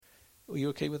Are you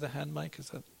okay with the hand mic?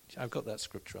 I've got that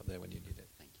scripture up there when you need it.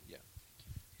 Thank you.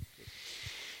 Yeah.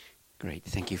 Great.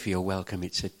 Thank you for your welcome.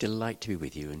 It's a delight to be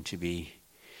with you and to be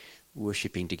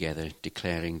worshipping together,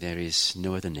 declaring there is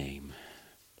no other name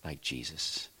like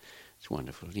Jesus. It's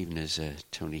wonderful. Even as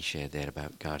Tony shared there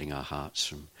about guarding our hearts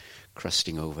from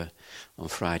crusting over. On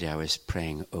Friday I was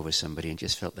praying over somebody and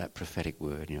just felt that prophetic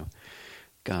word,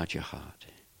 guard your heart.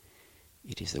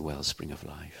 It is the wellspring of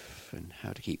life, and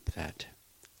how to keep that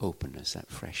openness, that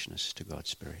freshness to God's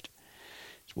Spirit.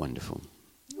 It's wonderful,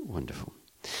 wonderful.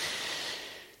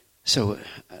 So,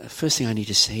 first thing I need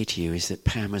to say to you is that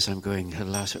Pam, as I'm going her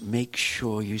last, make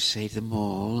sure you say to them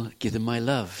all, give them my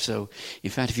love. So,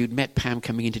 in fact, if you'd met Pam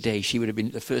coming in today, she would have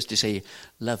been the first to say,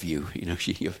 love you.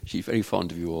 She's very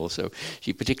fond of you all. So,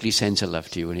 she particularly sends her love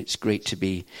to you, and it's great to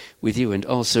be with you. And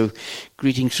also,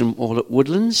 greetings from all at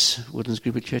Woodlands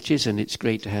Group of Churches, and it's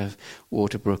great to have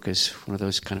Waterbrook as one of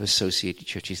those kind of associated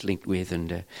churches linked with.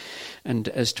 And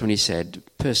as Tony said,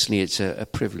 personally, it's a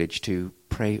privilege to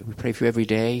pray. We pray for you every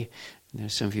day.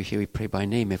 There's some of you here we pray by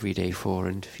name every day for,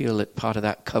 and feel that part of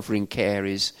that covering care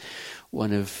is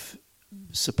one of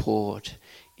support,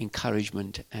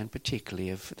 encouragement, and particularly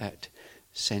of that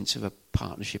sense of a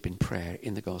partnership in prayer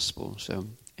in the gospel. So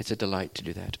it's a delight to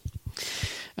do that.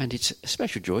 And it's a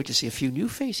special joy to see a few new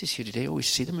faces here today. Always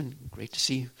see them, and great to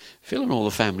see Phil and all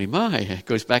the family. It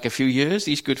goes back a few years,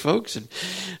 these good folks,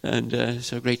 and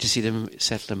so great to see them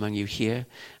settled among you here.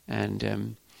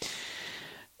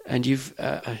 And you've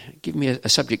given me a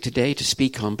subject today to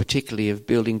speak on, particularly of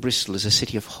building Bristol as a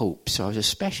city of hope. So I was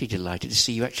especially delighted to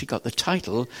see you actually got the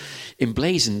title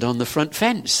emblazoned on the front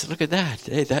fence. Look at that.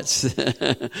 Hey, that's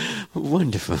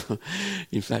wonderful.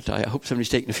 In fact, I hope somebody's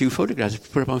taken a few photographs to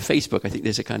put up on Facebook. I think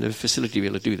there's a kind of facility to be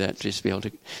able to do that, just to be able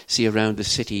to see around the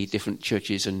city different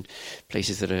churches and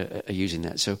places that are using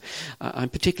that. So I'm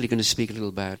particularly going to speak a little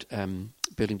about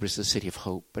building Bristol, a city of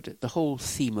hope. But the whole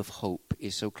theme of hope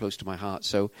is so close to my heart.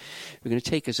 So we're going to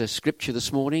take as a scripture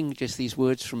this morning just these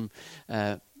words from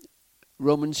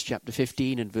Romans chapter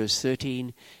 15 and verse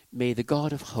 13. May the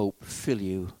God of hope fill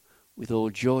you with all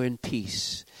joy and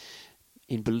peace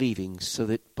in believing, so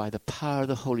that by the power of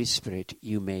the Holy Spirit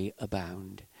you may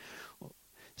abound.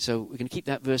 So we're going to keep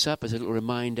that verse up as a little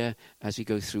reminder as we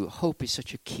go through. Hope is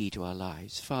such a key to our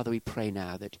lives. Father, we pray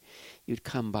now that you'd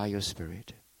come by your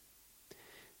Spirit.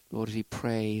 Lord, as we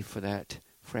pray for that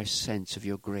fresh sense of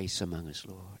your grace among us,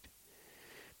 Lord.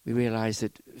 We realize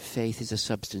that faith is the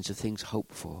substance of things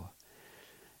hoped for.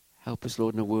 Help us,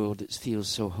 Lord, in a world that feels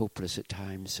so hopeless at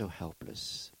times, so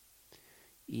helpless.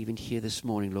 Even here this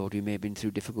morning, Lord, we may have been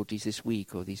through difficulties this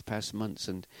week or these past months,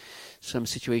 and some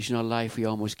situation in our life we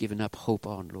almost given up hope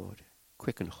on, Lord.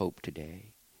 Quicken hope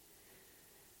today.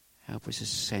 Help us to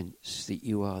sense that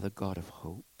you are the God of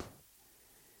hope.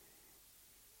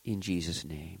 In Jesus'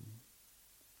 name,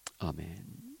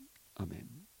 amen. Amen.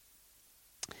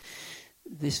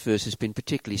 This verse has been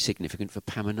particularly significant for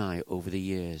Pam and I over the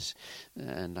years.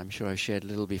 And I'm sure I shared a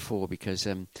little before, because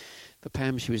for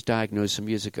Pam, she was diagnosed some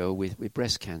years ago with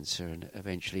breast cancer and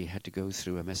eventually had to go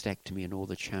through a mastectomy and all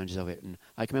the challenges of it. And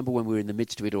I can remember when we were in the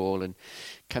midst of it all and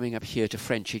coming up here to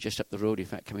Frenchy, just up the road, in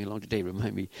fact, coming along today,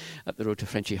 remind me, up the road to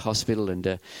Frenchy Hospital. And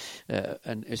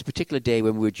it was a particular day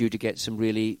when we were due to get some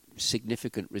really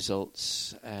significant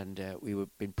results. And we were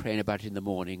been praying about it in the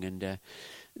morning. And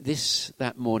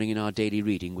that morning in our daily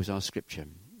reading was our scripture.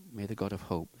 May the God of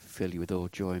hope fill you with all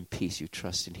joy and peace. You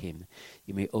trust in him.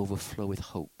 You may overflow with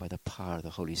hope by the power of the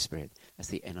Holy Spirit. That's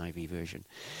the NIV version.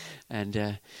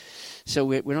 And so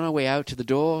we're on our way out to the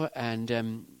door,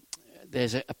 and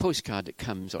there's a postcard that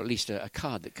comes, or at least a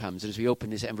card that comes. And as we open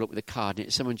this envelope with a card, and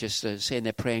it's someone just saying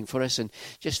they're praying for us, and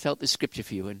just felt the scripture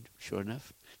for you. And sure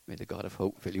enough, may the God of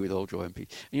hope fill you with all joy and peace.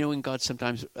 And when God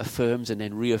sometimes affirms and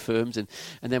then reaffirms, and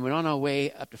then we're on our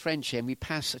way up to Frenchy, and we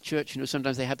pass a church.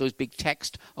 Sometimes they have those big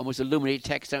text, almost illuminated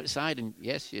text outside, and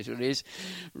yes, it is.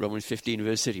 Romans 15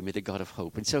 verse 30, may the God of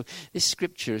hope. And so this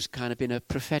scripture has kind of been a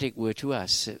prophetic word to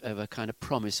us of a kind of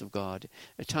promise of God.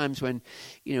 At times when,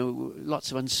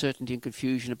 lots of uncertainty and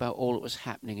confusion about all that was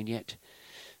happening, and yet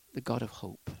the God of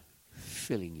hope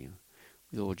filling you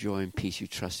with all joy and peace. You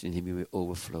trust in him, you will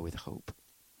overflow with hope.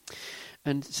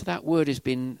 And so that word has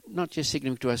been not just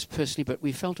significant to us personally, but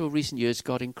we felt over recent years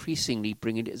God increasingly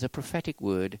bringing it as a prophetic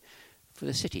word for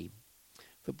the city,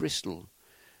 for Bristol,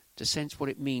 to sense what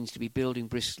it means to be building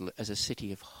Bristol as a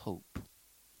city of hope.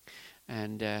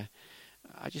 And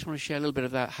I just want to share a little bit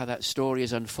of that, how that story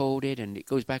has unfolded, and it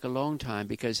goes back a long time,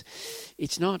 because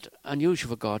it's not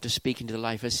unusual for God to speak into the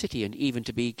life of a city and even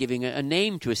to be giving a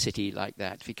name to a city like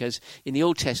that, because in the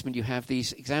Old Testament you have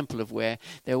these example of where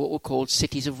they were what were called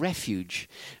cities of refuge,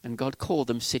 and God called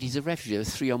them cities of refuge. There were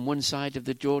 3 on one side of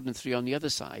the Jordan and 3 on the other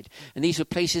side, and these were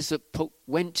places that Pope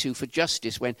went to for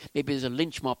justice when maybe there's a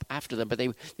lynch mob after them, but they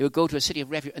would go to a city of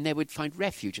refuge and they would find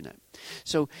refuge in it.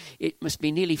 So it must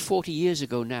be nearly 40 years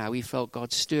ago now we felt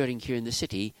God stirring here in the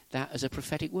city that as a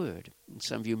prophetic word. And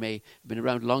some of you may have been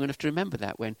around long enough to remember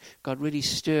that, when God really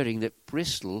stirring that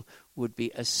Bristol would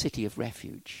be a city of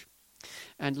refuge.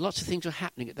 And lots of things were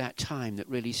happening at that time that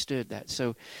really stirred that.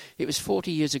 So it was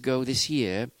 40 years ago this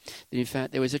year that, in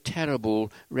fact, there was a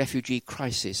terrible refugee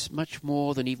crisis, much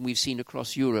more than even we've seen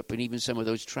across Europe, and even some of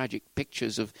those tragic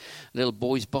pictures of a little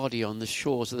boy's body on the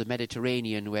shores of the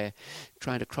Mediterranean, where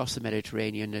trying to cross the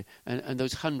Mediterranean, and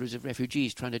those hundreds of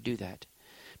refugees trying to do that.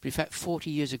 But in fact, 40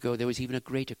 years ago, there was even a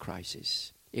greater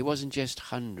crisis. It wasn't just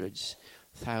hundreds,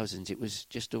 thousands, it was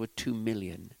just over 2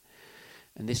 million.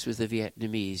 And this was the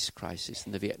Vietnamese crisis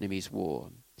and the Vietnamese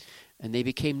war. And they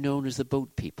became known as the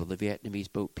boat people, the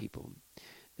Vietnamese boat people.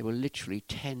 There were literally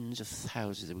tens of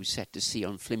thousands that were set to sea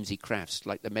on flimsy crafts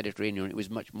like the Mediterranean. It was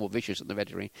much more vicious than the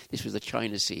Mediterranean. This was the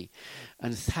China Sea.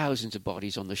 And thousands of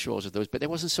bodies on the shores of those. But there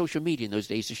wasn't social media in those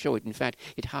days to show it. In fact,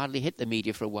 it hardly hit the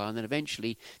media for a while. And then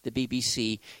eventually the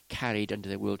BBC carried under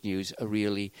their world news a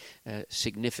really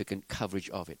significant coverage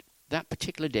of it. That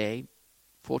particular day,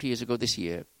 40 years ago this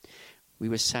year, we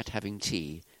were sat having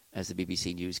tea as the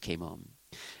BBC News came on.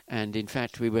 And in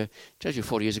fact, we were, told you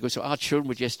 40 years ago, so our children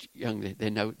were just young.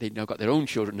 They've now got their own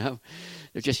children now.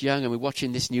 They're just young, and we're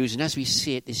watching this news. And as we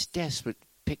see it, this desperate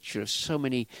picture of so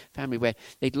many families where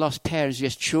they'd lost parents,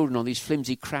 just children on these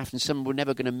flimsy craft, and some were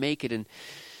never going to make it. And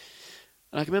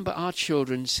I can remember our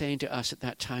children saying to us at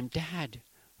that time, "Dad,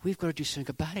 we've got to do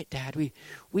something about it, Dad.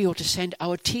 We ought to send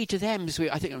our tea to them." So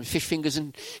I think it was fish fingers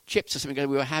and chips or something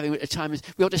we were having at the time.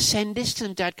 We ought to send this to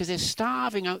them, Dad, because they're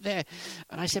starving out there.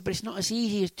 And I said, but it's not as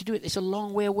easy as to do it. It's a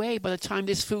long way away. By the time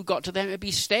this food got to them, it'd be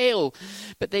stale.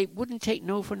 But they wouldn't take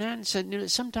no for an answer.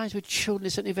 And, sometimes with children,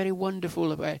 there's something very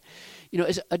wonderful about it.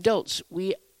 As adults,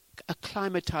 we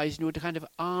acclimatized to kind of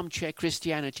armchair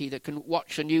Christianity that can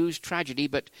watch the news tragedy,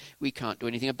 but we can't do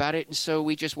anything about it, and so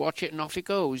we just watch it and off it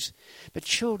goes. But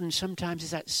children, sometimes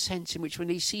there's that sense in which when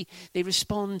they see, they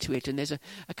respond to it, and there's a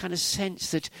kind of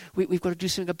sense that we've got to do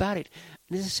something about it.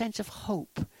 And there's a sense of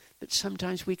hope that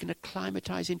sometimes we can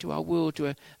acclimatize into our world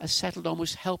to a settled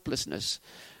almost helplessness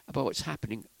about what's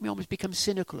happening. We almost become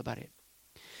cynical about it.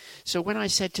 So when I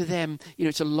said to them,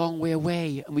 it's a long way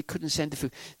away and we couldn't send the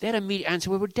food, their immediate answer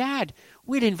was, well, Dad,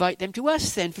 we'll invite them to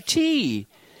us then for tea.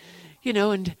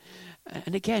 And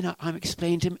again, I'm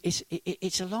explaining to them,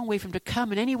 it's a long way for them to come.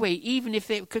 And anyway, even if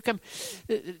they could come,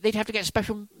 they'd have to get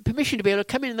special permission to be able to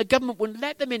come in, and the government wouldn't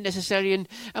let them in necessarily. And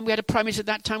we had a prime minister at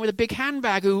that time with a big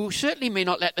handbag who certainly may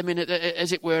not let them in,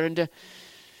 as it were.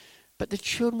 But the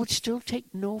children would still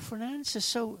take no for an answer.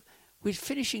 So we're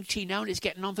finishing tea now, and it's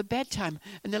getting on for bedtime.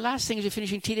 And the last thing as we're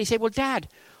finishing tea, they say, well, Dad,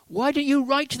 why don't you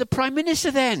write to the Prime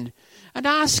Minister then and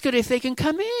ask her if they can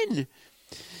come in?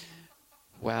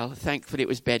 Well, thankfully it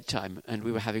was bedtime, and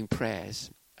we were having prayers.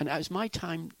 And it was my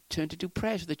turn to do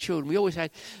prayers with the children. We always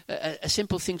had a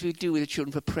simple things we do with the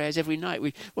children for prayers every night.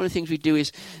 One of the things we do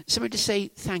is something to say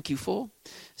thank you for,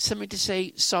 something to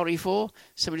say sorry for,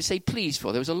 something to say please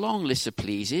for. There was a long list of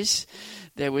pleases.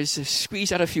 There was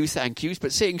squeeze out a few thank yous,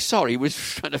 but saying sorry was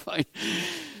trying to find.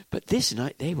 But this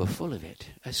night, they were full of it.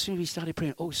 As soon as we started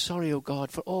praying, oh, sorry, oh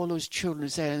God, for all those children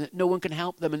there, and no one can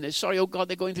help them. And they're sorry, oh God,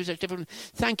 they're going through such difficult.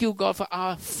 Thank you, God, for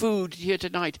our food here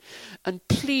tonight. And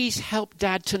please help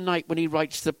Dad tonight when he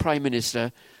writes to the Prime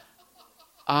Minister.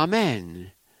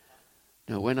 Amen.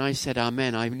 Now, when I said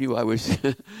amen, I knew I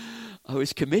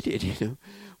was committed,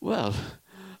 Well,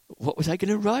 what was I going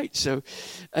to write? So,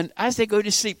 and as they go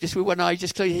to sleep, just with one eye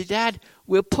just closed, say, Dad,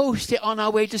 we'll post it on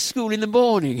our way to school in the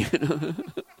morning.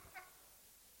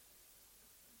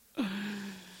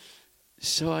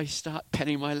 So I start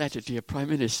penning my letter to your Prime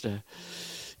Minister.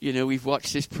 We've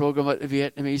watched this program about the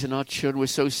Vietnamese, and our children were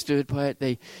so stirred by it.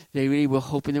 They really were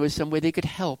hoping there was some way they could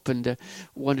help, and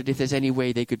wondered if there's any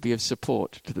way they could be of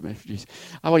support to the refugees.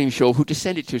 I wasn't even sure who to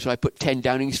send it to, so I put 10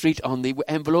 Downing Street on the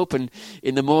envelope, and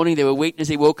in the morning they were waiting as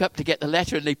they woke up to get the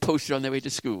letter, and they posted it on their way to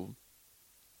school.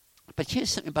 But here's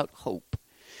something about hope,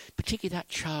 particularly that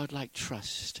childlike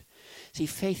trust. See,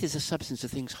 faith is the substance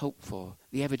of things hoped for,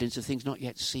 the evidence of things not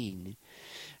yet seen.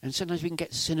 And sometimes we can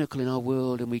get cynical in our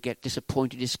world, and we get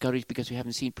disappointed, discouraged because we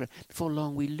haven't seen. Before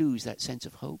long, we lose that sense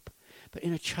of hope. But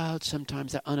in a child,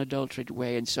 sometimes that unadulterated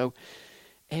way. And so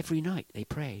every night they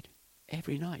prayed.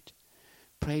 Every night.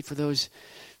 Prayed for those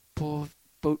poor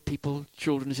boat people,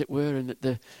 children as it were, and that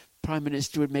the Prime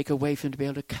Minister would make a way for them to be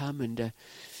able to come. And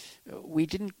we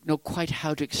didn't know quite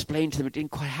how to explain to them. It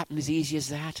didn't quite happen as easy as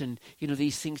that. And,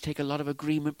 these things take a lot of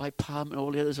agreement by Parliament and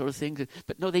all the other sort of things.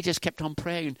 But no, they just kept on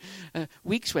praying.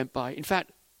 Weeks went by. In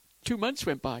fact, 2 months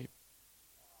went by.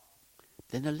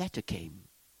 Then a letter came.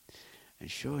 And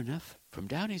sure enough, from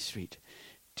Downing Street,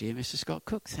 "Dear Mr. Scott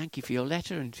Cook, thank you for your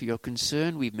letter and for your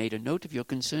concern. We've made a note of your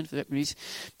concern for the refugees,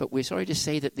 but we're sorry to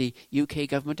say that the UK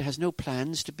government has no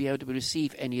plans to be able to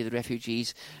receive any of the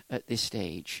refugees at this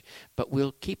stage. But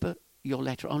we'll keep your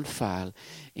letter on file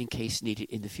in case needed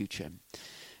in the future."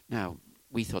 Now,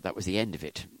 we thought that was the end of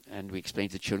it, and we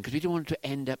explained to the children, because we didn't want them to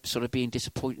end up sort of being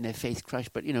disappointed in their faith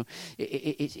crushed. But,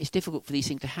 it's difficult for these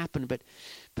things to happen, but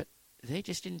they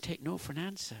just didn't take no for an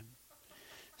answer.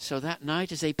 So that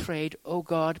night as they prayed, "Oh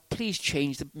God, please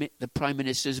change the Prime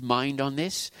Minister's mind on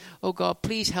this. Oh God,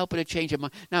 please help her to change her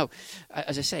mind." Now,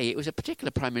 as I say, it was a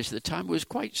particular Prime Minister at the time who was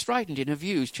quite strident in her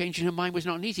views. Changing her mind was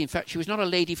not easy. In fact, she was not a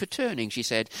lady for turning, she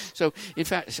said. So, in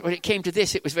fact, when it came to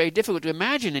this, it was very difficult to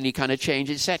imagine any kind of change,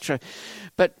 etc.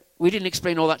 But we didn't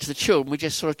explain all that to the children. We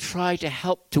just sort of tried to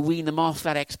help to wean them off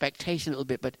that expectation a little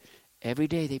bit. But every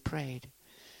day they prayed.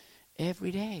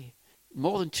 Every day.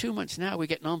 More than 2 months now. We're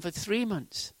getting on for 3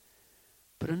 months.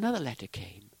 But another letter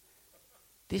came,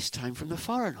 this time from the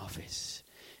Foreign Office.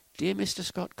 "Dear Mr.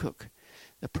 Scott Cook,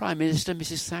 the Prime Minister,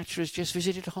 Mrs. Thatcher, has just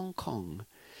visited Hong Kong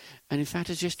and in fact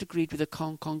has just agreed with the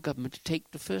Hong Kong government to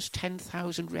take the first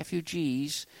 10,000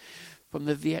 refugees from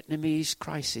the Vietnamese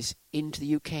crisis into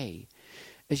the UK.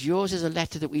 As yours is a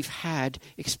letter that we've had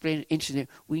explaining interestingly,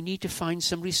 we need to find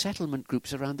some resettlement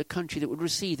groups around the country that would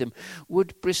receive them.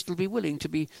 Would Bristol be willing to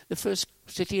be the first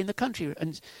city in the country?"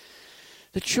 And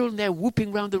the children there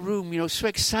whooping round the room, so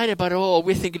excited about it all.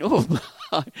 We're thinking, "Oh,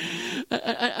 my."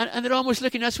 And they're almost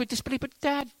looking at us with disbelief. "But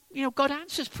Dad, God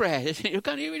answers prayer."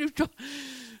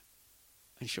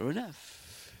 And sure enough,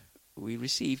 we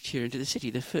received here into the city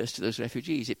the first of those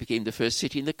refugees. It became the first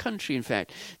city in the country, in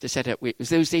fact, to set up.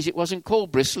 Those days it wasn't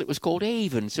called Bristol, it was called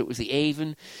Avon. So it was the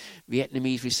Avon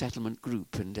Vietnamese Resettlement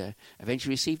Group, and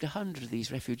eventually received 100 of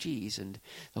these refugees, and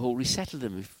the whole resettled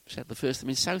them. We settled the first of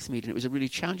them in Southmead, and it was a really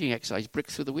challenging exercise,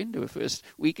 bricks through the window the first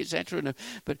week, etc.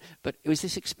 But it was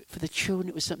this, for the children,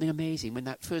 it was something amazing. When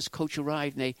that first coach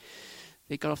arrived, and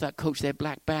they got off that coach, their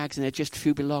black bags, and their just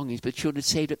few belongings. But the children had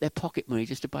saved up their pocket money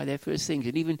just to buy their first things.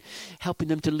 And even helping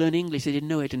them to learn English, they didn't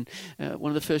know it. And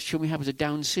one of the first children we had was a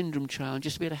Down syndrome child, and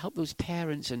just to be able to help those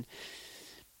parents.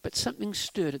 But something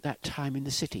stirred at that time in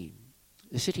the city.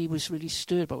 The city was really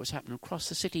stirred by what's happening. Across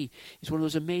the city is one of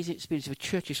those amazing experiences of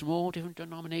churches from all different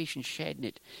denominations shared in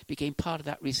it, became part of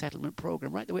that resettlement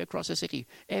program right the way across the city.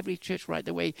 Every church right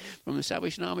the way from the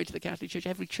Salvation Army to the Catholic Church,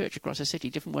 every church across the city,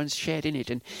 different ones shared in it.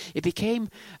 And it became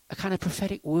a kind of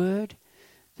prophetic word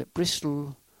that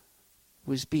Bristol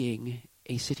was being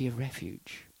a city of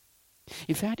refuge.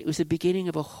 In fact, it was the beginning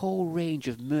of a whole range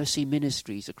of mercy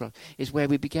ministries across. Is where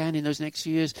we began in those next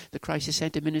years, the Crisis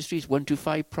Centre Ministries,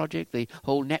 125 Project, the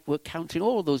whole network counseling,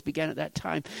 all of those began at that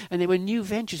time. And they were new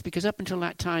ventures because up until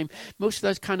that time, most of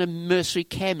those kind of mercy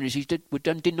care ministries were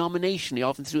done denominationally,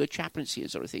 often through a chaplaincy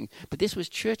and sort of thing. But this was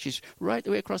churches right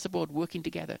the way across the board working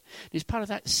together. It was part of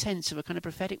that sense of a kind of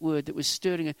prophetic word that was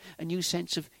stirring a new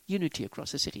sense of unity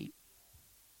across the city.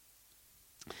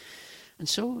 And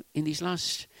so, in these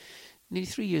last nearly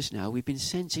 3 years now, we've been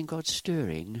sensing God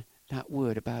stirring that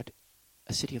word about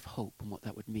a city of hope and what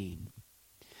that would mean.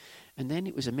 And then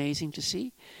it was amazing to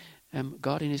see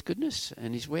God in his goodness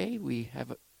and his way. We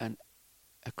have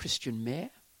a Christian mayor,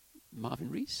 Marvin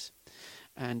Rees,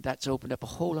 and that's opened up a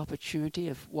whole opportunity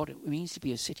of what it means to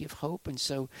be a city of hope. And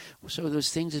so those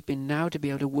things has been now to be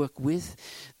able to work with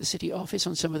the city office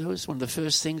on some of those. One of the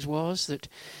first things was that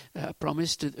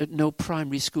promised that no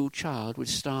primary school child would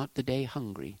start the day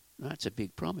hungry. That's a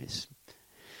big promise.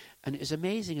 And it's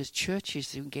amazing as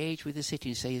churches to engage with the city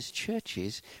and say, as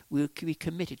churches, we'll be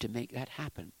committed to make that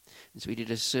happen. And so we did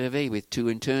a survey with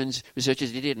 2 interns,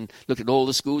 researchers did it, and looked at all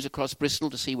the schools across Bristol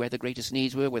to see where the greatest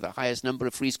needs were, where the highest number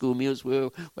of free school meals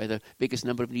were, where the biggest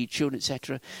number of needy children,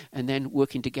 etc. And then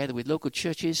working together with local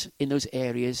churches in those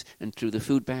areas and through the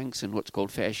food banks and what's called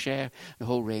Fair Share, the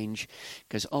whole range.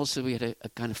 Because also we had a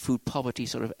kind of food poverty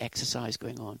sort of exercise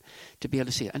going on to be able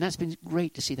to see it. And that's been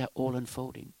great to see that all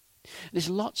unfolding. There's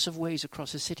lots of ways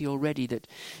across the city already that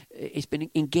it's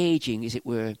been engaging, as it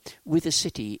were, with the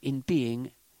city in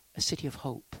being a city of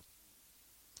hope.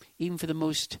 Even for the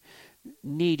most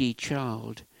needy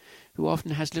child who often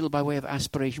has little by way of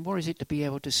aspiration, what is it to be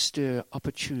able to stir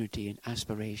opportunity and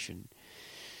aspiration?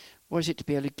 What is it to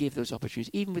be able to give those opportunities,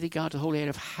 even with regard to the whole area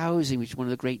of housing, which is one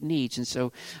of the great needs? And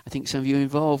so I think some of you are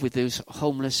involved with those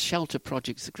homeless shelter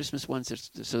projects, the Christmas ones.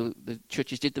 So the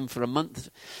churches did them for a month,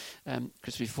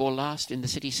 Christmas before last, in the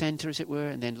city centre, as it were.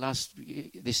 And then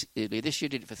this year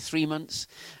did it for 3 months,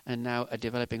 and now are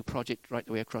developing a project right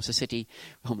the way across the city,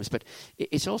 homeless. But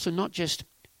it's also not just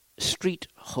street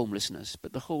homelessness,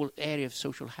 but the whole area of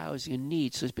social housing and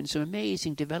needs. So there's been some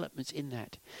amazing developments in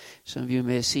that. Some of you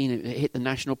may have seen it hit the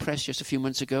national press just a few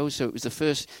months ago. So it was the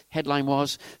first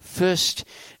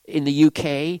in the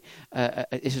UK.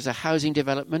 This was a housing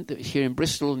development that was here in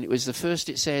Bristol, and it was the first,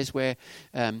 it says, where,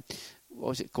 what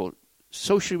was it called?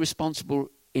 Socially responsible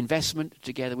investment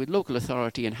together with local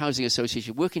authority and housing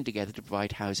association working together to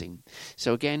provide housing.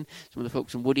 So again, some of the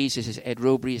folks from Woodies, this is Ed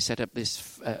Robury, has set up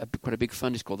this quite a big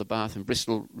fund. It's called the Bath and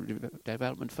Bristol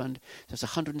Development Fund. So it's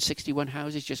 161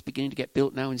 houses just beginning to get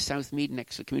built now in Southmead,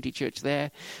 next to the community church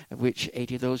there, of which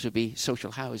 80 of those would be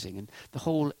social housing. And the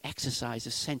whole exercise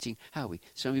of sensing how we.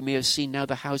 Some of you may have seen now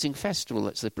the Housing Festival.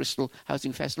 That's the Bristol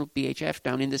Housing Festival, BHF,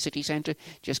 down in the city centre,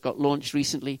 just got launched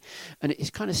recently. And it's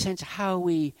kind of sense how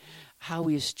we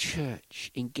as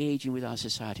church engaging with our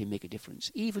society make a difference.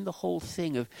 Even the whole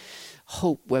thing of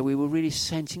hope, where we were really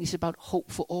sensing it's about hope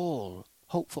for all.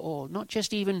 Hope for all. Not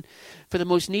just even for the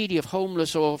most needy of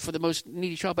homeless or for the most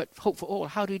needy child, but hope for all.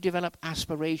 How do we develop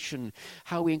aspiration?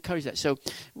 How we encourage that? So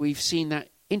we've seen that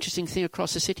interesting thing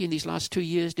across the city in these last 2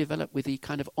 years develop with the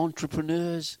kind of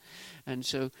entrepreneurs. And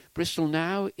so Bristol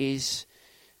now is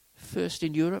first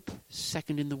in Europe,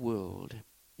 second in the world.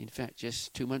 In fact,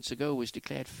 just 2 months ago was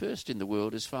declared first in the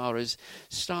world as far as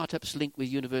startups linked with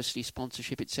university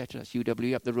sponsorship, etc. That's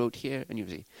UW up the road here, and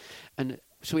university. And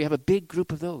so we have a big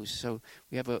group of those. So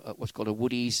we have what's called a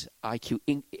Woodies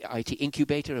IT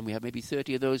incubator, and we have maybe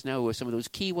 30 of those now, who are some of those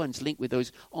key ones linked with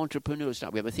those entrepreneurs. Now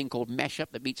we have a thing called Mesh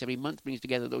Up that meets every month, brings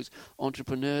together those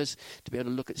entrepreneurs to be able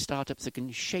to look at startups that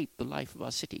can shape the life of our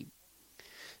city.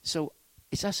 So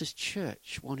it's us as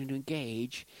church wanting to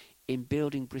engage in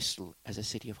building Bristol as a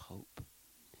city of hope.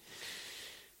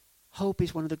 Hope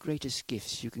is one of the greatest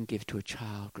gifts you can give to a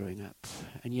child growing up.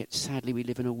 And yet, sadly, we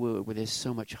live in a world where there's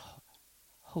so much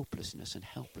hopelessness and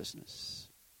helplessness.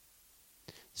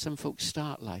 Some folks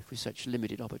start life with such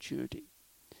limited opportunity.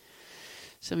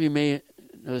 Some of you may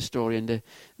know the story, and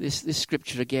this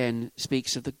scripture again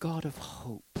speaks of the God of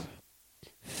hope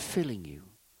filling you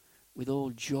with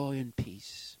all joy and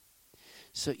peace,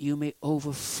 so that you may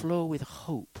overflow with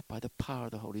hope by the power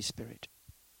of the Holy Spirit.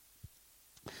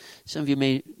 Some of you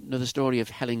may know the story of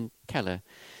Helen Keller.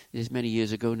 This is many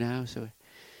years ago now. So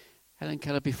Helen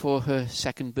Keller, before her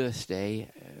second birthday,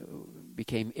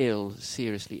 became ill,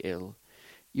 seriously ill.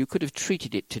 You could have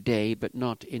treated it today, but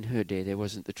not in her day. There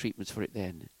wasn't the treatments for it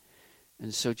then.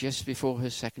 And so just before her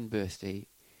second birthday,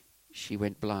 she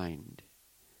went blind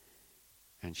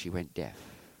and she went deaf.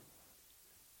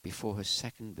 Before her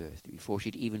second birthday, before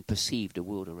she'd even perceived a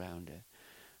world around her,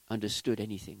 understood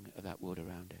anything of that world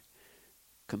around her,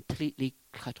 completely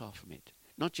cut off from it.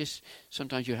 Not just,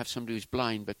 sometimes you have somebody who's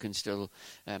blind but can still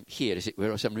hear, as it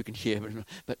were, or somebody who can hear,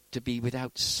 but to be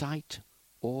without sight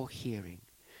or hearing.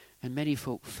 And many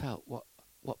folk felt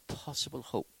what possible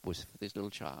hope was for this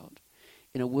little child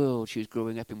in a world she was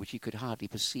growing up in which she could hardly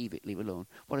perceive it, leave alone.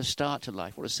 What a start to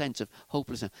life, what a sense of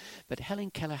hopelessness. But Helen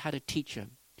Keller had a teacher,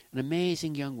 an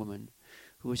amazing young woman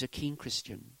who was a keen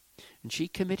Christian. And she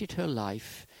committed her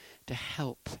life to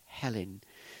help Helen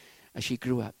as she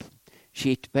grew up.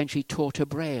 She eventually taught her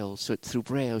Braille, so through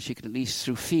Braille she could at least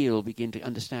through feel begin to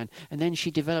understand. And then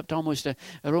she developed almost her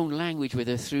own language with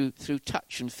her through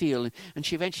touch and feel. And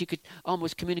she eventually could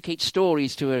almost communicate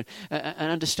stories to her and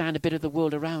understand a bit of the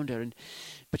world around her.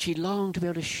 But she longed to be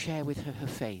able to share with her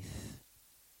faith.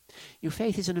 Your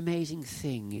faith is an amazing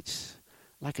thing. It's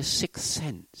like a sixth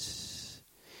sense.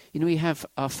 You know, we have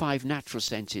our 5 natural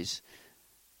senses,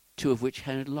 2 of which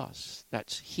Helen had lost.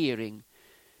 That's hearing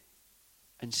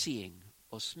and seeing,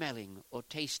 or smelling, or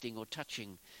tasting, or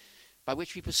touching, by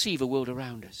which we perceive a world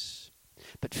around us.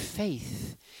 But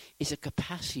faith is a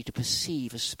capacity to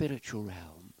perceive a spiritual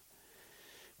realm,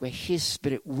 where His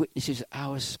Spirit witnesses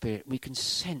our spirit. We can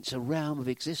sense a realm of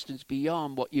existence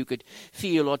beyond what you could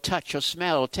feel, or touch, or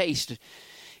smell, or taste.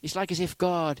 It's like as if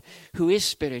God, who is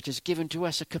Spirit, has given to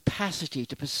us a capacity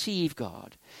to perceive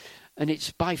God. And it's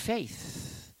by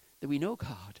faith that we know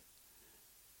God.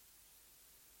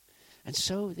 And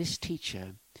so this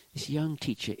teacher, this young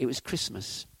teacher, it was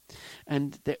Christmas.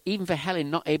 And even for Helen,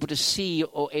 not able to see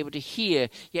or able to hear,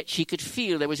 yet she could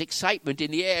feel there was excitement in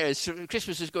the air as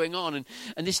Christmas was going on.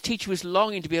 And this teacher was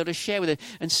longing to be able to share with her.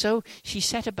 And so she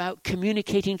set about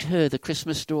communicating to her the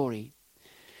Christmas story.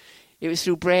 It was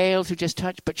through Braille, through just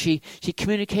touch, but she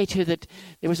communicated to her that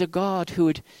there was a God who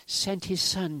had sent his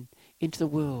son into the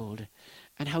world,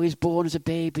 and how he was born as a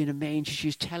baby in a manger. She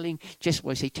was telling,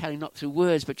 telling not through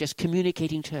words, but just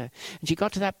communicating to her. And she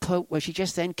got to that point where she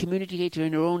just then communicated to her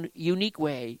in her own unique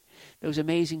way those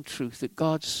amazing truths that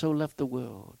God so loved the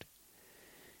world,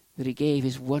 that he gave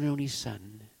his one and only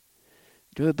son,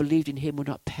 that whoever believed in him would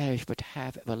not perish but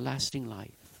have everlasting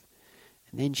life.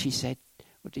 And then she said,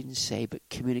 or didn't say, but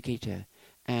communicated to her,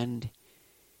 and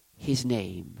his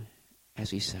name,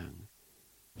 as we sang,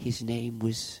 his name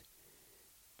was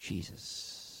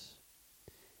Jesus.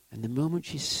 And the moment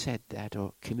she said that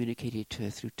or communicated to her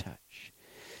through touch,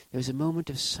 there was a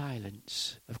moment of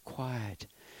silence, of quiet,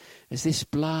 as this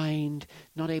blind,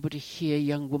 not able to hear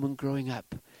young woman growing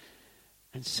up.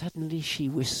 And suddenly she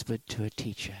whispered to her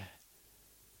teacher,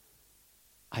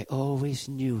 I always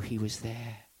knew he was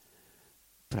there,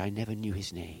 but I never knew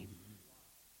his name.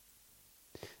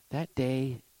 That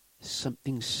day,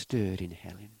 something stirred in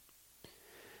Helen.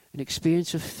 An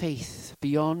experience of faith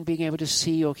beyond being able to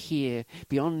see or hear,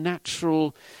 beyond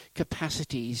natural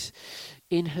capacities.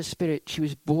 In her spirit, she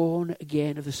was born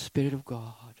again of the Spirit of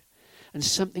God. And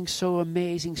something so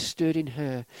amazing stirred in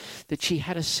her that she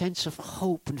had a sense of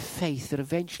hope and faith that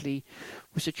eventually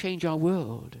was to change our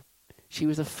world. She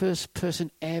was the first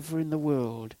person ever in the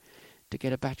world to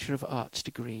get a Bachelor of Arts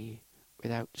degree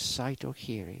without sight or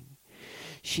hearing.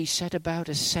 She set about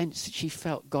a sense that she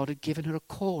felt God had given her a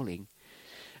calling.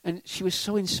 And she was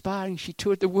so inspiring. She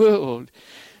toured the world.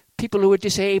 People who were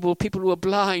disabled, people who were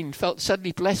blind felt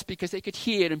suddenly blessed because they could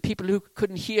hear. And people who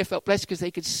couldn't hear felt blessed because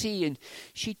they could see. And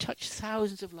she touched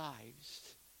thousands of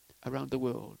lives around the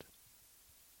world.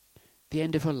 At the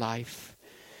end of her life,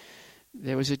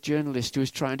 there was a journalist who was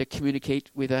trying to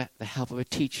communicate with the help of a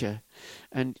teacher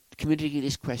and communicating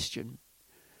this question.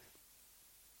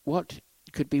 What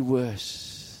could be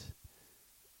worse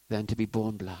than to be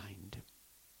born blind?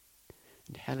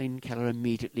 And Helen Keller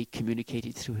immediately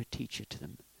communicated through her teacher to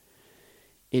them.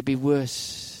 It'd be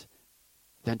worse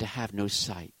than to have no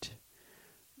sight.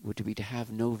 Would it be to have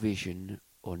no vision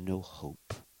or no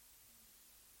hope?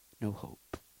 No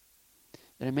hope.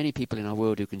 There are many people in our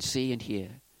world who can see and hear,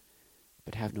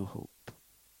 but have no hope.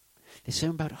 There's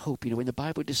something about hope. When the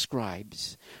Bible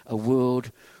describes a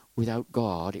world without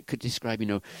God, it could describe,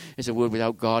 as a world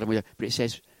without God, but it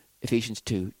says, Ephesians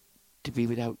 2, to be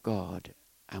without God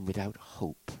and without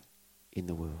hope in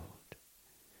the world.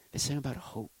 There's something about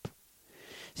hope.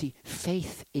 See,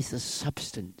 faith is the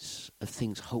substance of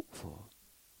things hoped for,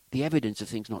 the evidence of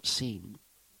things not seen.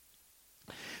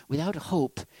 Without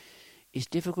hope, it's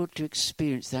difficult to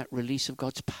experience that release of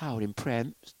God's power in prayer.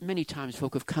 Many times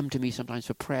folk have come to me sometimes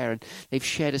for prayer and they've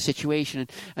shared a situation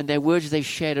and their words they've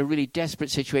shared a really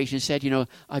desperate situation and said,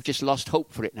 I've just lost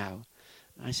hope for it now.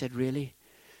 And I said, really?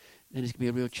 Then it's going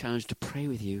to be a real challenge to pray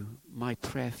with you. My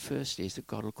prayer firstly is that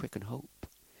God will quicken hope.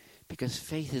 Because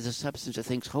faith is a substance of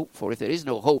things hoped for. If there is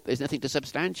no hope, there's nothing to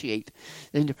substantiate,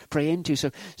 then to pray into.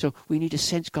 So we need to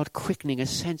sense God quickening, a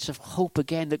sense of hope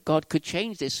again that God could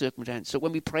change this circumstance. So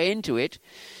when we pray into it,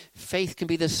 faith can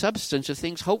be the substance of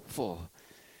things hoped for.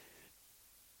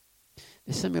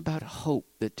 There's something about hope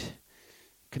that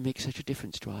can make such a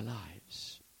difference to our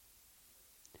lives.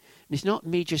 And it's not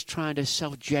me just trying to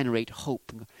self-generate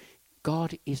hope.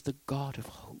 God is the God of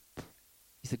hope.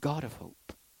 He's the God of hope.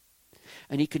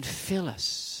 And he can fill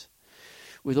us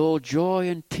with all joy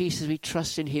and peace as we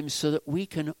trust in him so that we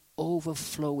can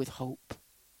overflow with hope.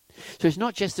 So it's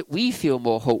not just that we feel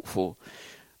more hopeful,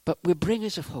 but we're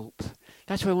bringers of hope.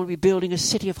 That's why we want to be building a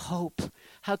city of hope.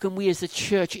 How can we as the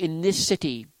church in this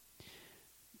city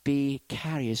be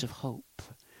carriers of hope?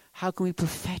 How can we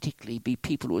prophetically be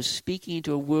people who are speaking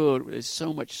into a world where there's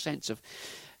so much sense of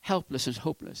helpless and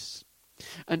hopeless?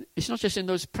 And it's not just in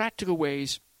those practical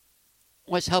ways,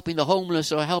 was helping the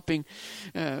homeless or helping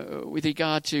with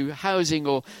regard to housing,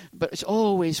 but it's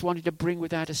always wanting to bring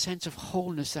with that a sense of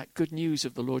wholeness, that good news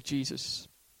of the Lord Jesus,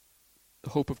 the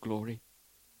hope of glory.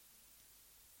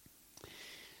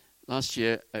 Last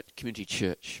year at Community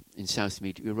Church in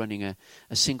Southmead, we were running a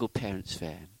single parents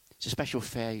fair. It's a special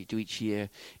fair you do each year.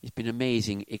 It's been an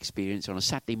amazing experience on a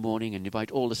Saturday morning and invite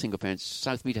all the single parents.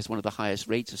 Southmead has one of the highest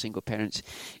rates of single parents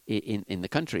in the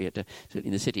country,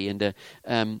 in the city.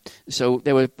 And so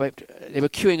there were about they were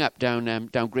queuing up down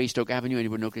Greystoke Avenue,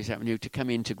 anyone know Greystoke Avenue, to come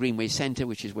into Greenway Centre,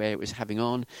 which is where it was having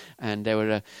on. And there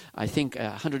were, I think,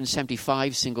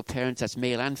 175 single parents, that's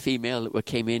male and female, that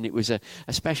came in. It was a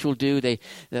special do. The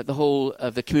whole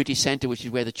of the community centre, which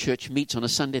is where the church meets on a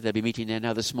Sunday, they'll be meeting there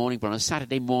now this morning, but on a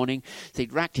Saturday morning,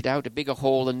 they'd racked it out, a bigger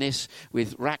hall than this,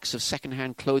 with racks of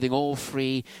second-hand clothing, all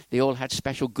free. They all had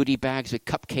special goodie bags with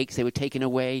cupcakes they were taking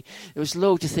away. There was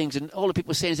loads of things, and all the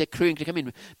people saying as they're crewing to come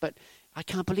in. But I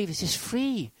can't believe this is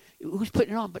free. Who's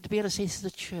putting it on? But to be able to say this is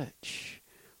the church,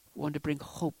 we want to bring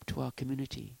hope to our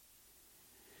community.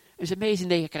 It was amazing.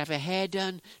 They could have their hair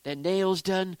done, their nails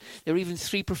done. There were even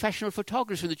 3 professional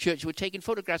photographers from the church who were taking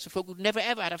photographs of folk who'd never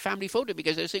ever had a family photo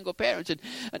because they're single parents. And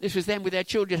this was them with their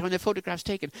children having their photographs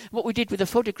taken. And what we did with the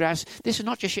photographs, this is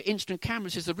not just your instant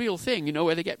cameras, it's the real thing,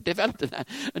 where they get developed and that.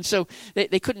 And so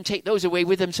they couldn't take those away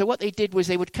with them. So what they did was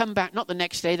they would come back, not the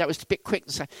next day, that was a bit quick.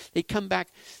 They'd come back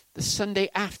the Sunday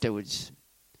afterwards.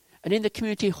 And in the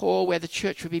community hall where the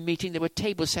church would be meeting, there were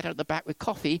tables set out at the back with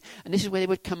coffee, and this is where they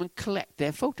would come and collect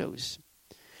their photos.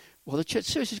 While the church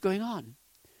service was going on,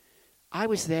 I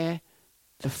was there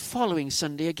the following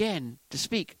Sunday again to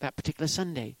speak that particular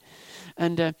Sunday.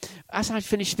 And as I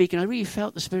finished speaking, I really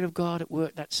felt the Spirit of God at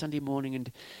work that Sunday morning.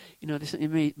 And, it's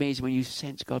amazing when you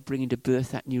sense God bringing to birth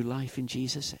that new life in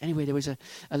Jesus. Anyway, there was a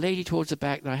lady towards the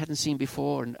back that I hadn't seen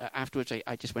before. And afterwards,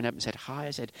 I just went up and said, hi.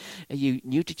 I said, are you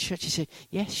new to church? She said,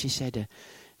 yes. She said,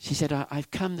 I've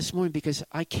come this morning because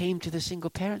I came to the Single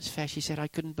Parents Fair. She said, I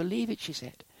couldn't believe it, she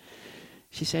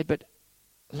said, but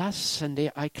last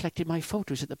Sunday I collected my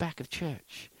photos at the back of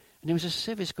church. And there was a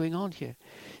service going on here.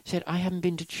 She said, I haven't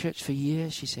been to church for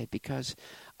years, she said, because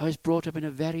I was brought up in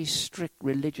a very strict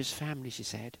religious family, she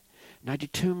said. And I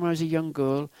determined when I was a young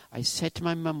girl, I said to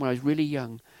my mum when I was really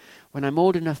young, when I'm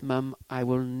old enough, Mum, I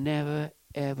will never,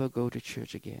 ever go to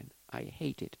church again. I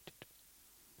hated it.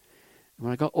 And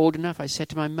when I got old enough, I said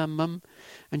to my mum,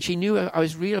 and she knew I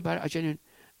was real about it.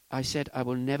 I said, I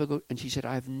will never go. And she said,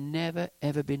 I've never,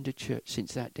 ever been to church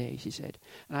since that day, she said.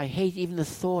 And I hate even the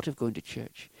thought of going to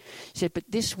church. She said, but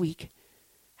this week,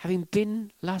 having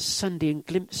been last Sunday and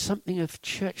glimpsed something of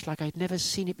church like I'd never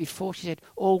seen it before, she said,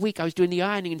 all week I was doing the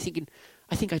ironing and thinking,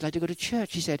 I think I'd like to go to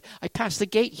church, she said. I passed the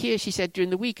gate here, she said, during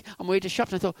the week on my way to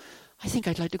shops, and I thought, I think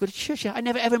I'd like to go to church. I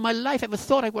never ever in my life ever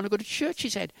thought I'd want to go to church, she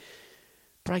said.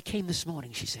 But I came this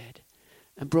morning, she said,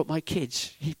 and brought my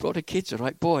kids. He brought her kids, all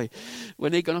right, boy.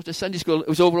 When they got off to Sunday school, it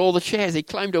was over all the chairs. They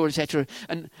climbed over, etc.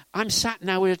 And I'm sat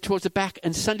now towards the back,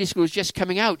 and Sunday school is just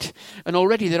coming out. And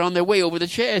already they're on their way over the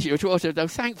chairs, towards her. Now,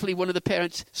 thankfully, one of the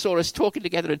parents saw us talking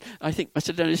together, and I think must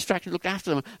have done a distraction, looked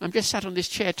after them. I'm just sat on this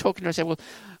chair talking to her. I said, well,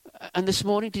 and this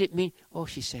morning, did it mean? Oh,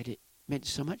 she said, it meant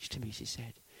so much to me, she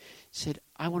said. She said,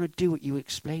 I want to do what you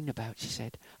explained about, she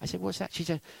said. I said, what's that? She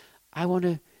said, I want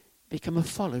to become a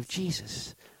follower of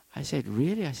Jesus. I said,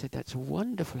 really? I said, that's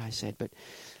wonderful. I said, but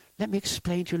let me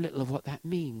explain to you a little of what that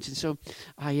means. And so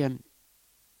I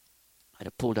had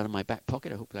a pulled out of my back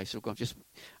pocket. I hope I still got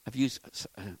I've used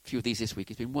a few of these this week.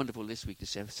 It's been wonderful this week to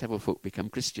see several folk become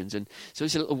Christians. And so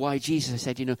it's a little Why Jesus. I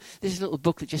said, this is a little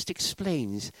book that just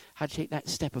explains how to take that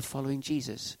step of following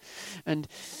Jesus. And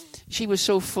she was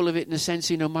so full of it in the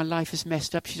sense, my life is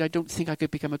messed up. She said, I don't think I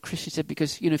could become a Christian. She said,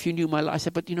 because, if you knew my life. I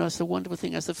said, but, that's the wonderful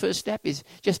thing. That's the first step, is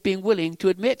just being willing to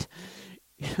admit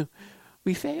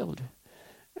we failed.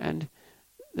 And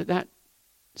that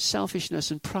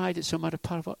selfishness and pride that's so much a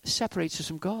part of what separates us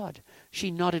from God.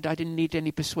 She nodded. I didn't need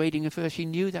any persuading of her. She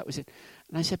knew that was it.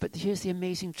 And I said, but here's the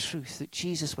amazing truth, that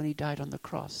Jesus, when he died on the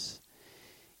cross,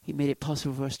 he made it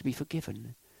possible for us to be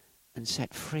forgiven and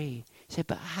set free. He said,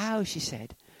 but how? She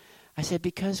said. I said,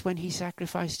 because when he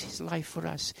sacrificed his life for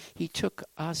us, he took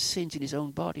our sins in his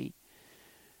own body.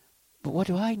 But what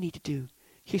do I need to do?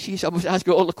 She's almost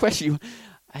asking all the questions.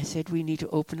 I said, we need to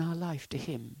open our life to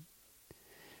him,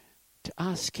 to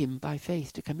ask him by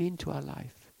faith to come into our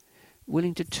life,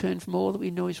 willing to turn from all that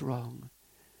we know is wrong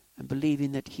and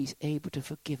believing that he's able to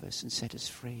forgive us and set us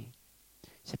free. He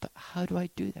said, but how do I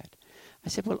do that? I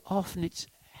said, well, often it's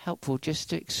helpful just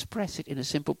to express it in a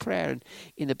simple prayer. And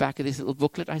in the back of this little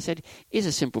booklet, I said, is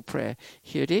a simple prayer.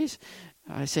 Here it is.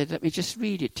 I said, let me just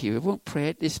read it to you. I won't pray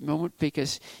at this moment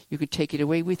because you can take it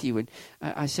away with you. And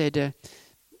I said,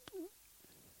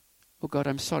 oh God,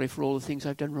 I'm sorry for all the things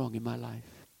I've done wrong in my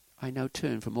life. I now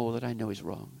turn from all that I know is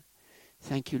wrong.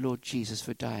 Thank you, Lord Jesus,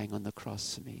 for dying on the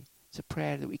cross for me. It's a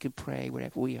prayer that we can pray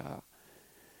wherever we are.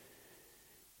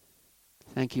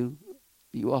 Thank you.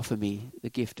 You offer me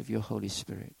the gift of your Holy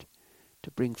Spirit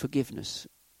to bring forgiveness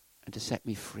and to set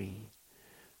me free.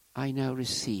 I now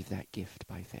receive that gift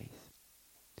by faith.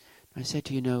 I said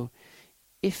to you,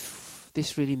 if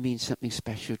this really means something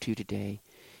special to you today,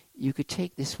 you could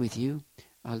take this with you.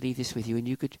 I'll leave this with you, and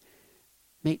you could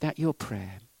make that your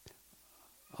prayer.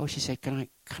 Oh, she said, can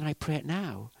I pray it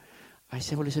now? I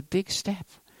said, well, it's a big step.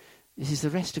 This is the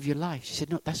rest of your life. She said,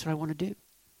 no, that's what I want to do.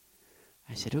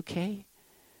 I said, okay.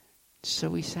 So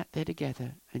we sat there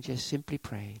together and just simply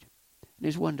prayed. And it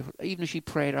was wonderful. Even as she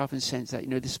prayed, I often sensed that,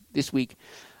 this week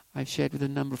I've shared with a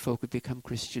number of folk who've become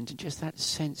Christians, and just that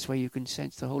sense where you can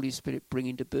sense the Holy Spirit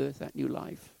bringing to birth that new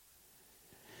life.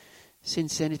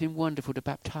 Since then, it's been wonderful to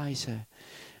baptize her.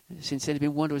 Since then, it's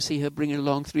been wonderful to see her bringing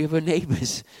along 3 of her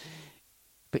neighbors.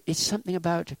 But it's something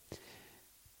about,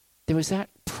 there was that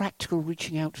practical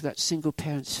reaching out to that single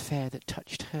parents fair that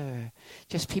touched her.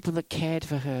 Just people that cared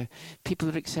for her, people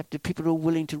that accepted, people who were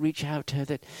willing to reach out to her,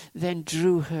 that then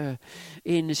drew her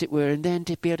in, as it were, and then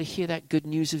to be able to hear that good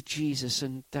news of Jesus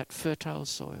and that fertile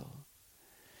soil.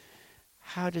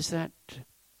 How does that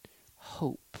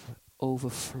hope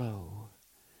overflow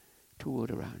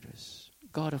toward around us?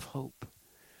 God of hope,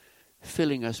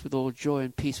 filling us with all joy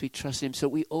and peace, we trust Him, so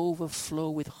we overflow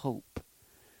with hope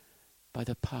by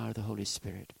the power of the Holy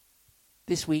Spirit.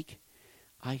 This week,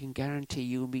 I can guarantee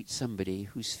you'll meet somebody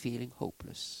who's feeling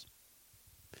hopeless.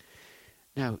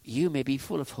 Now, you may be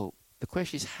full of hope. The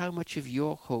question is, how much of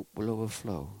your hope will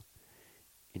overflow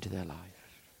into their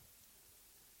life?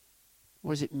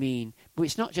 What does it mean? But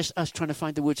it's not just us trying to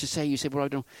find the words to say. You say, well, I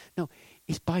don't. No,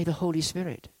 it's by the Holy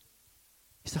Spirit.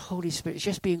 It's the Holy Spirit. It's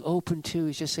just being open to.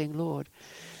 It's just saying, Lord,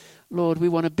 we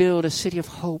want to build a city of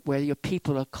hope where your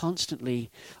people are constantly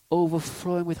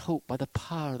overflowing with hope by the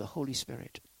power of the Holy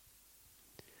Spirit.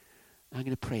 I'm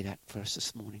going to pray that for us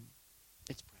this morning.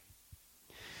 Let's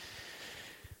pray.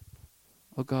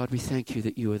 Oh God, we thank you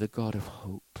that you are the God of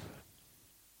hope.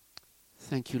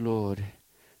 Thank you, Lord,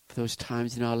 for those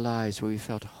times in our lives where we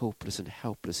felt hopeless and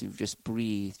helpless. You've just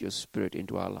breathed your Spirit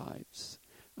into our lives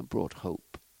and brought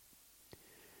hope.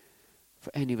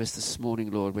 For any of us this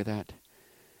morning, Lord, where that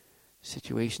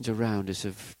situations around us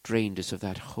have drained us of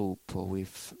that hope, or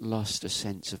we've lost a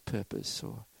sense of purpose,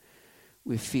 or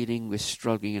we're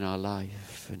struggling in our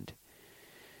life, and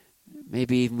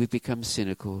maybe even we've become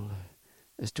cynical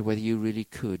as to whether you really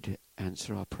could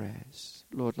answer our prayers.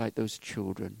 Lord, like those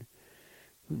children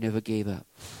who never gave up,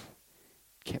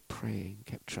 kept praying,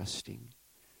 kept trusting.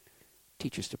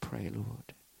 Teach us to pray,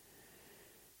 Lord.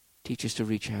 Teach us to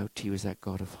reach out to you as that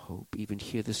God of hope, even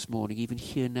here this morning, even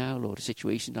here now, Lord, a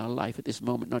situation in our life at this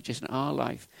moment, not just in our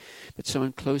life, but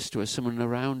someone close to us, someone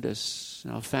around us,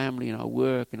 in our family, in our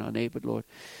work, in our neighbor, Lord.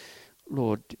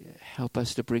 Lord, help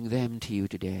us to bring them to you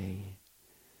today,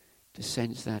 to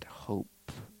sense that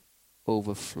hope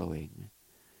overflowing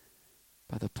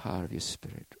by the power of your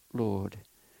Spirit. Lord,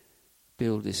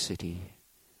 build this city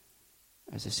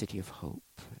as a city of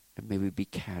hope, and may we be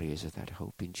carriers of that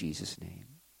hope in Jesus' name.